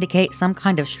tends to indicate some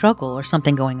kind of struggle or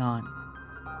something going on.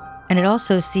 And it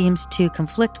also seems to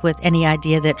conflict with any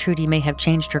idea that Trudy may have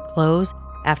changed her clothes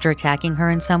after attacking her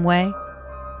in some way,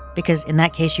 because in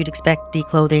that case you'd expect the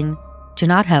clothing to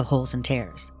not have holes and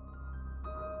tears.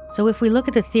 So if we look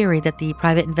at the theory that the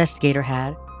private investigator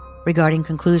had regarding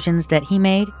conclusions that he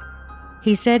made,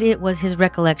 he said it was his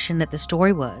recollection that the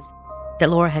story was that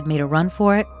Laura had made a run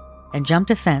for it and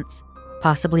jumped a fence,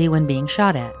 possibly when being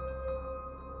shot at.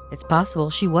 It's possible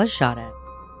she was shot at,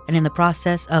 and in the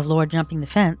process of Laura jumping the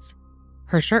fence,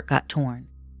 her shirt got torn.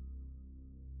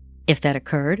 If that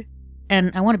occurred,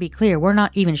 and I want to be clear, we're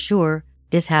not even sure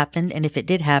this happened, and if it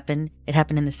did happen, it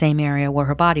happened in the same area where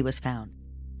her body was found.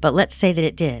 But let's say that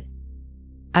it did.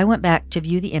 I went back to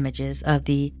view the images of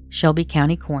the Shelby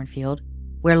County cornfield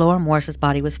where Laura Morris's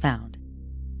body was found.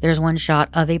 There's one shot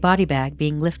of a body bag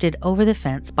being lifted over the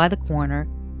fence by the coroner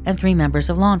and 3 members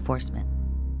of law enforcement.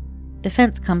 The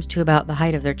fence comes to about the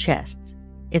height of their chests.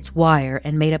 It's wire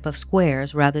and made up of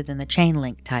squares rather than the chain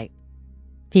link type.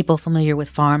 People familiar with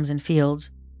farms and fields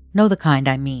know the kind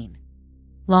I mean.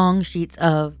 Long sheets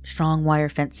of strong wire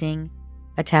fencing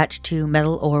attached to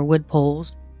metal or wood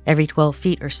poles every 12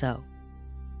 feet or so.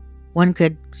 One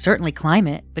could certainly climb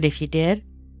it, but if you did,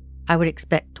 I would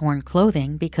expect torn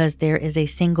clothing because there is a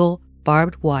single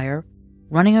barbed wire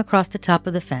running across the top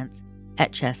of the fence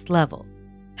at chest level,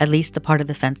 at least the part of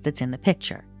the fence that's in the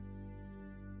picture.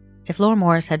 If Laura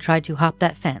Morris had tried to hop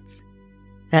that fence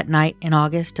that night in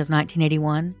August of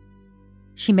 1981,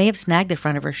 she may have snagged the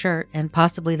front of her shirt and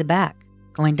possibly the back,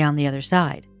 going down the other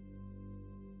side.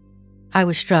 I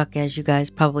was struck, as you guys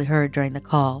probably heard during the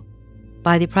call,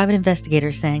 by the private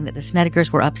investigator saying that the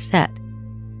Snedekers were upset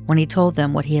when he told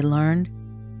them what he had learned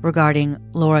regarding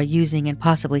Laura using and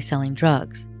possibly selling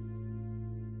drugs.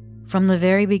 From the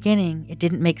very beginning, it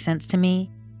didn't make sense to me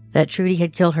that Trudy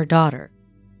had killed her daughter,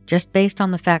 just based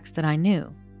on the facts that I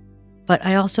knew. But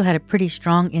I also had a pretty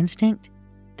strong instinct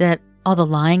that all the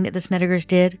lying that the Snedekers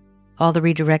did all the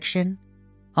redirection,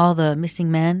 all the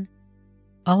missing men,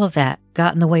 all of that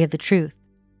got in the way of the truth.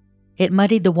 It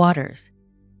muddied the waters,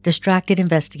 distracted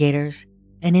investigators,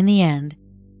 and in the end,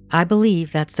 I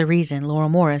believe that's the reason Laura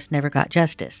Morris never got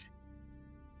justice.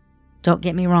 Don't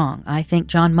get me wrong, I think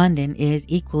John Munden is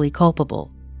equally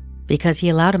culpable because he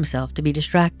allowed himself to be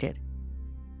distracted.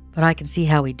 But I can see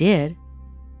how he did.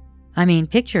 I mean,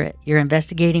 picture it. You're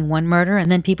investigating one murder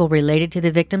and then people related to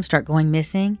the victim start going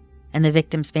missing and the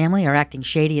victim's family are acting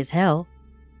shady as hell.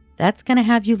 That's going to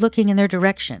have you looking in their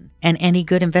direction, and any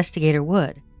good investigator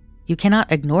would. You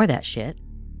cannot ignore that shit.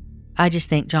 I just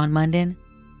think John Munden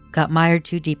got mired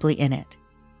too deeply in it.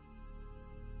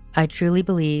 I truly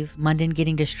believe Munden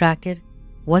getting distracted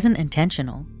wasn't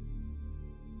intentional.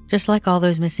 Just like all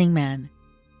those missing men,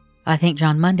 I think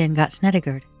John Munden got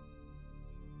Snedegared.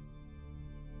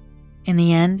 In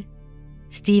the end,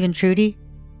 Steve and Trudy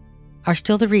are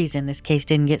still the reason this case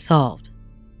didn't get solved.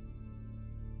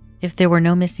 If there were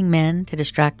no missing men to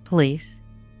distract police,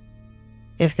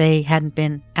 if they hadn't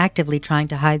been actively trying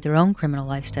to hide their own criminal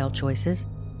lifestyle choices,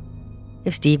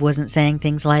 if Steve wasn't saying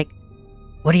things like,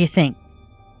 "What do you think?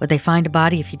 Would they find a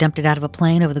body if you dumped it out of a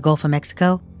plane over the Gulf of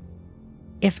Mexico?"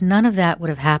 If none of that would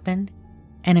have happened,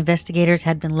 and investigators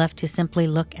had been left to simply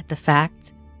look at the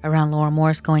facts around Laura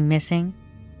Morris going missing,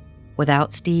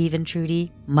 without Steve and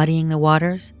Trudy muddying the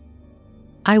waters,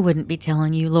 I wouldn't be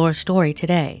telling you Laura's story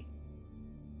today.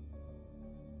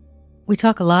 We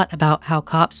talk a lot about how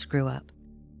cops screw up,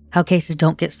 how cases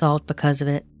don't get solved because of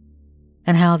it,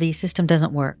 and how the system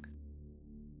doesn't work.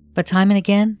 But time and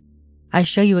again, I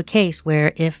show you a case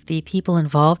where if the people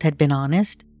involved had been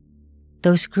honest,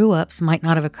 those screw-ups might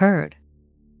not have occurred.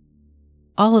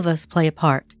 All of us play a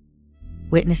part.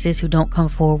 Witnesses who don't come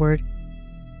forward,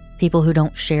 people who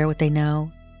don't share what they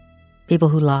know, people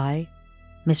who lie,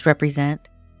 misrepresent,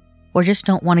 or just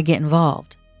don't want to get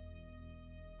involved.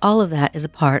 All of that is a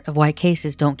part of why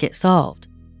cases don't get solved.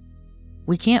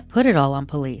 We can't put it all on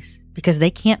police because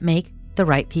they can't make the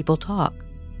right people talk.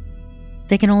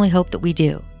 They can only hope that we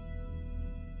do.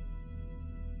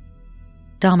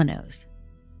 Dominoes.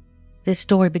 This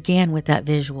story began with that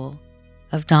visual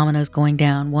of dominoes going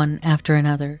down one after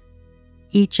another,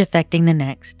 each affecting the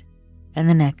next, and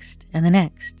the next, and the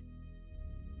next.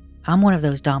 I'm one of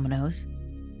those dominoes.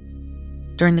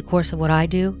 During the course of what I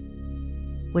do,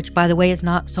 which by the way is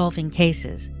not solving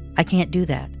cases, I can't do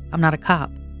that. I'm not a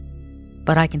cop.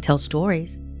 But I can tell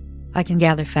stories. I can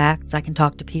gather facts. I can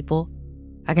talk to people.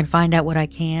 I can find out what I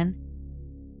can.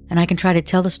 And I can try to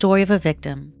tell the story of a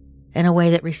victim in a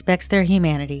way that respects their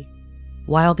humanity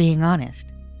while being honest.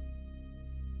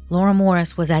 Laura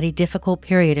Morris was at a difficult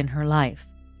period in her life.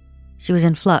 She was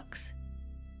in flux.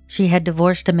 She had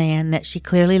divorced a man that she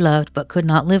clearly loved but could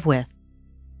not live with.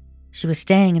 She was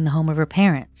staying in the home of her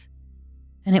parents,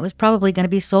 and it was probably going to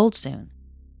be sold soon.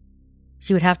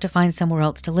 She would have to find somewhere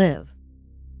else to live.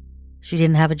 She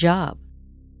didn't have a job.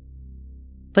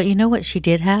 But you know what she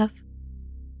did have?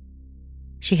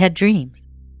 She had dreams.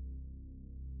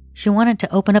 She wanted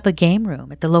to open up a game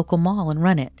room at the local mall and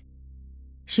run it.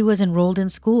 She was enrolled in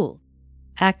school,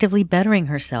 actively bettering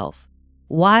herself,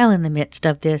 while in the midst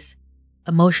of this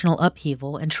emotional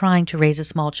upheaval and trying to raise a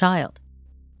small child.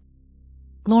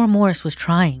 Laura Morris was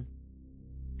trying.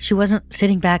 She wasn't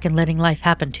sitting back and letting life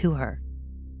happen to her.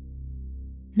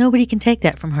 Nobody can take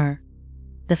that from her,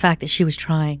 the fact that she was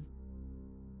trying.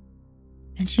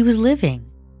 And she was living,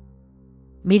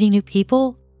 meeting new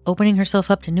people, opening herself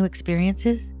up to new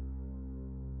experiences.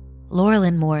 Laura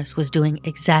Lynn Morris was doing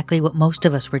exactly what most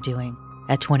of us were doing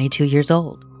at 22 years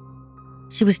old.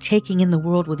 She was taking in the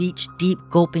world with each deep,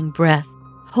 gulping breath,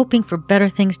 hoping for better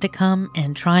things to come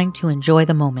and trying to enjoy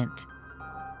the moment.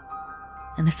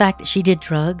 And the fact that she did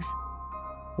drugs,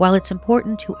 while it's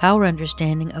important to our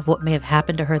understanding of what may have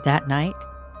happened to her that night,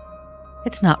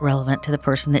 it's not relevant to the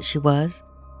person that she was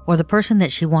or the person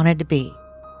that she wanted to be.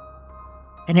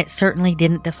 And it certainly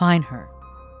didn't define her.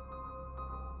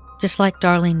 Just like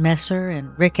Darlene Messer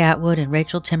and Rick Atwood and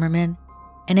Rachel Timmerman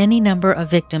and any number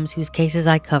of victims whose cases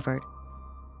I covered,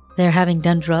 their having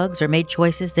done drugs or made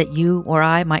choices that you or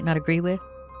I might not agree with,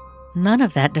 none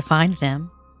of that defined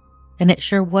them, and it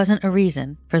sure wasn't a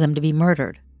reason for them to be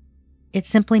murdered. It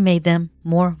simply made them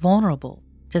more vulnerable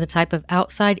to the type of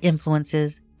outside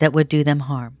influences that would do them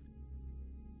harm.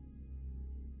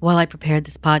 While I prepared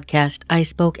this podcast, I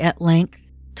spoke at length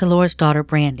to Laura's daughter,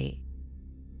 Brandy.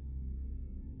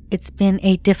 It's been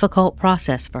a difficult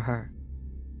process for her.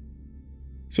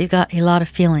 She's got a lot of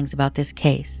feelings about this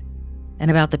case and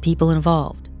about the people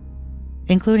involved,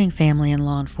 including family and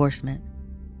law enforcement.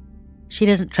 She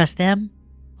doesn't trust them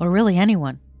or really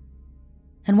anyone.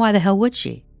 And why the hell would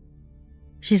she?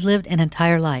 She's lived an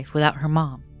entire life without her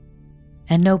mom,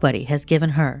 and nobody has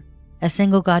given her a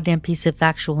single goddamn piece of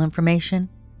factual information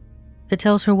that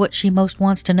tells her what she most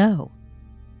wants to know.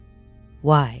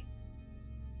 Why?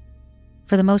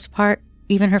 For the most part,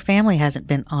 even her family hasn't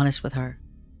been honest with her.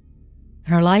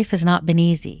 And her life has not been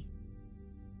easy.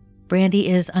 Brandy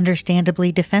is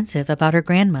understandably defensive about her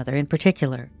grandmother in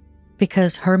particular,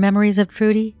 because her memories of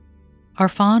Trudy are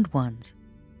fond ones.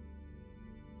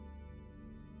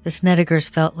 The Snedigers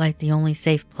felt like the only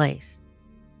safe place.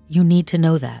 You need to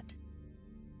know that.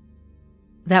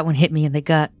 That one hit me in the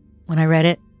gut when I read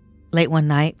it late one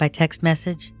night by text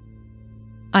message.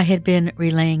 I had been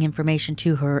relaying information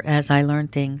to her as I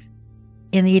learned things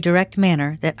in the direct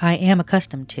manner that I am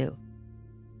accustomed to.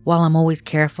 While I'm always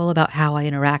careful about how I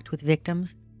interact with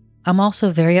victims, I'm also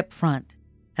very upfront,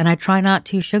 and I try not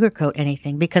to sugarcoat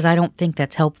anything because I don't think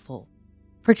that's helpful,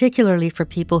 particularly for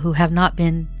people who have not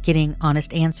been getting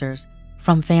honest answers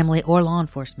from family or law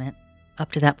enforcement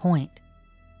up to that point.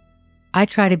 I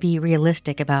try to be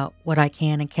realistic about what I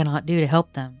can and cannot do to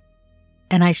help them,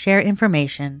 and I share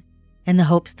information in the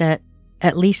hopes that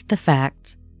at least the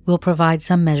facts will provide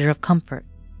some measure of comfort.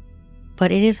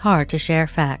 But it is hard to share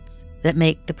facts that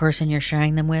make the person you're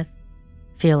sharing them with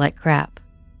feel like crap.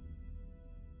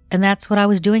 And that's what I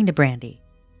was doing to Brandy.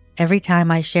 Every time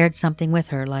I shared something with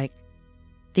her, like,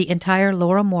 the entire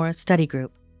Laura Morris study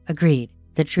group agreed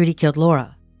that Trudy killed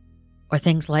Laura, or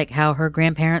things like how her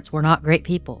grandparents were not great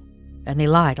people, and they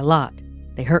lied a lot,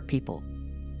 they hurt people.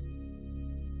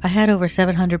 I had over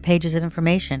 700 pages of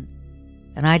information,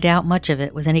 and I doubt much of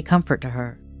it was any comfort to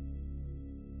her.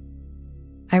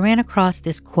 I ran across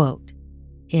this quote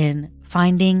in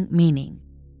Finding Meaning,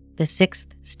 the Sixth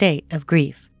State of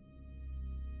Grief.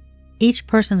 Each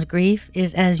person's grief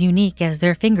is as unique as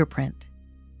their fingerprint,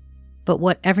 but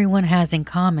what everyone has in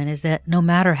common is that no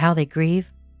matter how they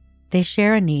grieve, they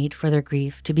share a need for their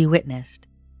grief to be witnessed.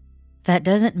 That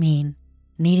doesn't mean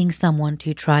needing someone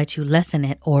to try to lessen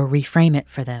it or reframe it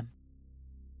for them.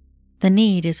 The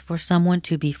need is for someone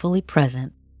to be fully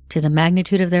present to the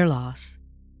magnitude of their loss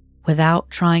without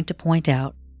trying to point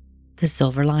out the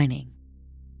silver lining.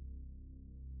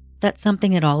 That's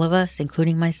something that all of us,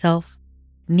 including myself,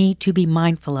 need to be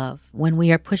mindful of when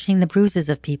we are pushing the bruises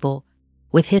of people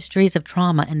with histories of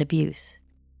trauma and abuse.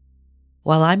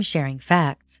 While I'm sharing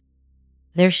facts,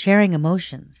 they're sharing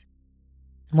emotions.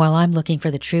 And while I'm looking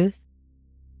for the truth,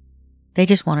 they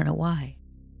just want to know why.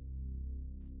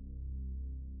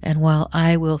 And while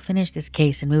I will finish this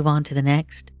case and move on to the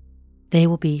next, they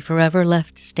will be forever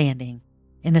left standing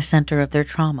in the center of their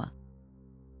trauma.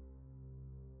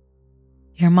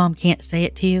 Your mom can't say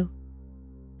it to you,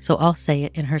 so I'll say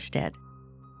it in her stead.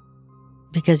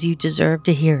 Because you deserve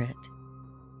to hear it,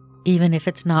 even if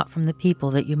it's not from the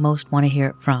people that you most want to hear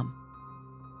it from.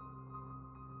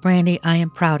 Brandy, I am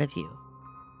proud of you.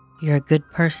 You're a good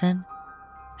person,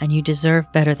 and you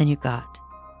deserve better than you got.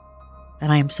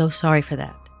 And I am so sorry for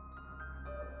that.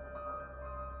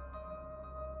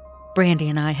 Brandy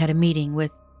and I had a meeting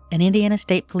with an Indiana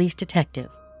State Police detective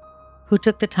who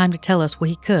took the time to tell us what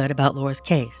he could about Laura's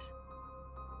case.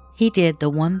 He did the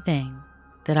one thing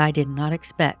that I did not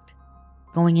expect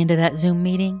going into that Zoom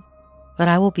meeting, but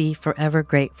I will be forever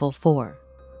grateful for.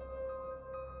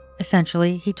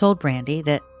 Essentially, he told Brandy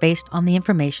that based on the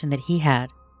information that he had,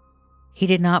 he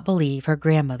did not believe her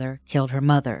grandmother killed her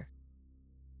mother.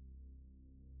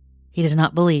 He does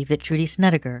not believe that Trudy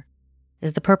Snediger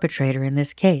is the perpetrator in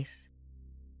this case.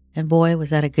 And boy,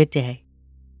 was that a good day.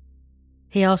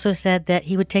 He also said that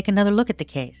he would take another look at the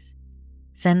case,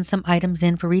 send some items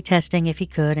in for retesting if he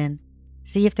could, and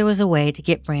see if there was a way to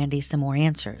get Brandy some more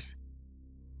answers.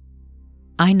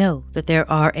 I know that there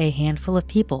are a handful of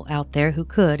people out there who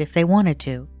could, if they wanted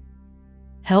to,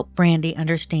 help Brandy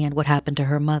understand what happened to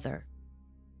her mother.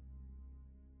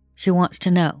 She wants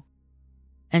to know,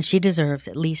 and she deserves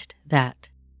at least that.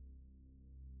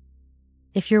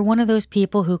 If you're one of those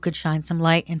people who could shine some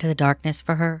light into the darkness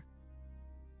for her,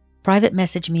 private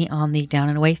message me on the Down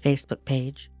and Away Facebook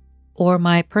page, or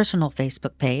my personal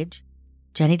Facebook page,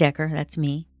 Jenny Decker, that's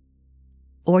me,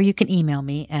 or you can email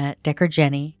me at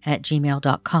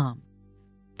deckerjenny@gmail.com.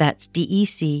 That's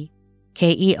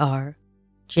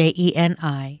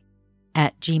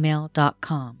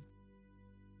DECKERJENI@gmail.com.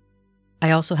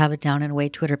 I also have a Down and Away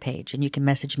Twitter page, and you can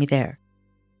message me there.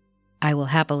 I will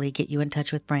happily get you in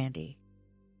touch with Brandy.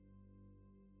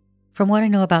 From what I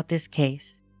know about this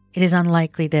case, it is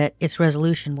unlikely that its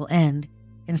resolution will end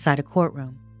inside a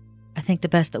courtroom. I think the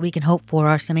best that we can hope for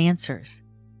are some answers.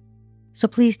 So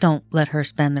please don't let her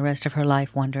spend the rest of her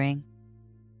life wondering.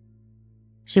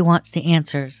 She wants the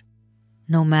answers,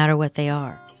 no matter what they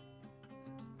are.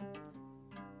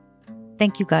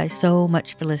 Thank you guys so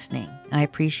much for listening. I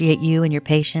appreciate you and your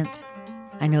patience.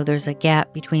 I know there's a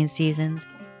gap between seasons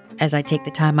as I take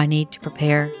the time I need to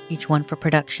prepare each one for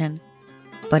production.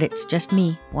 But it's just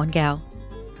me, one gal,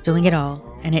 doing it all,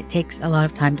 and it takes a lot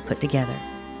of time to put together.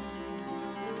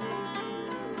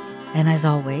 And as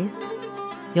always,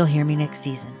 you'll hear me next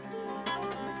season.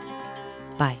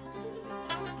 Bye.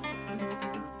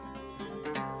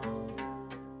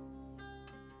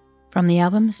 From the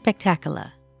album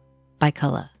Spectacular by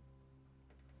Color.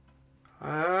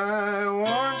 I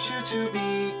want you to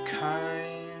be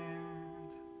kind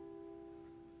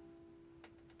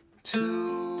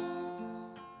to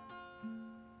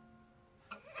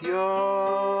yourself.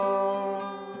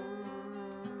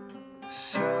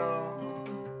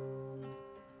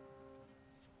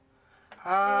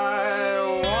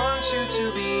 I want you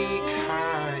to be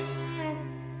kind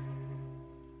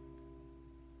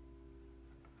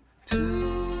to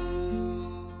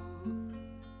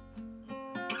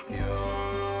yourself.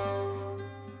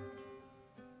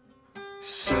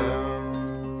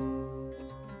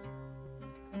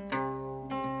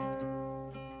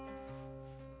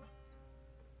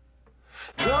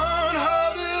 Don't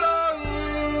hold it all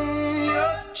in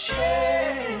your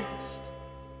chest.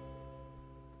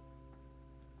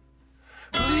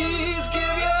 Please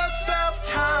give yourself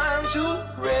time to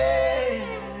rest.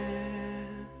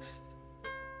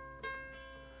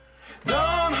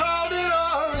 Don't hold it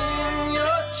all in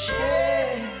your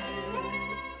chest.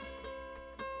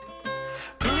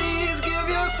 Please give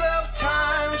yourself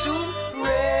time to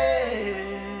rest.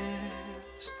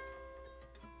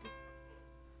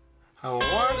 I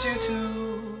want you to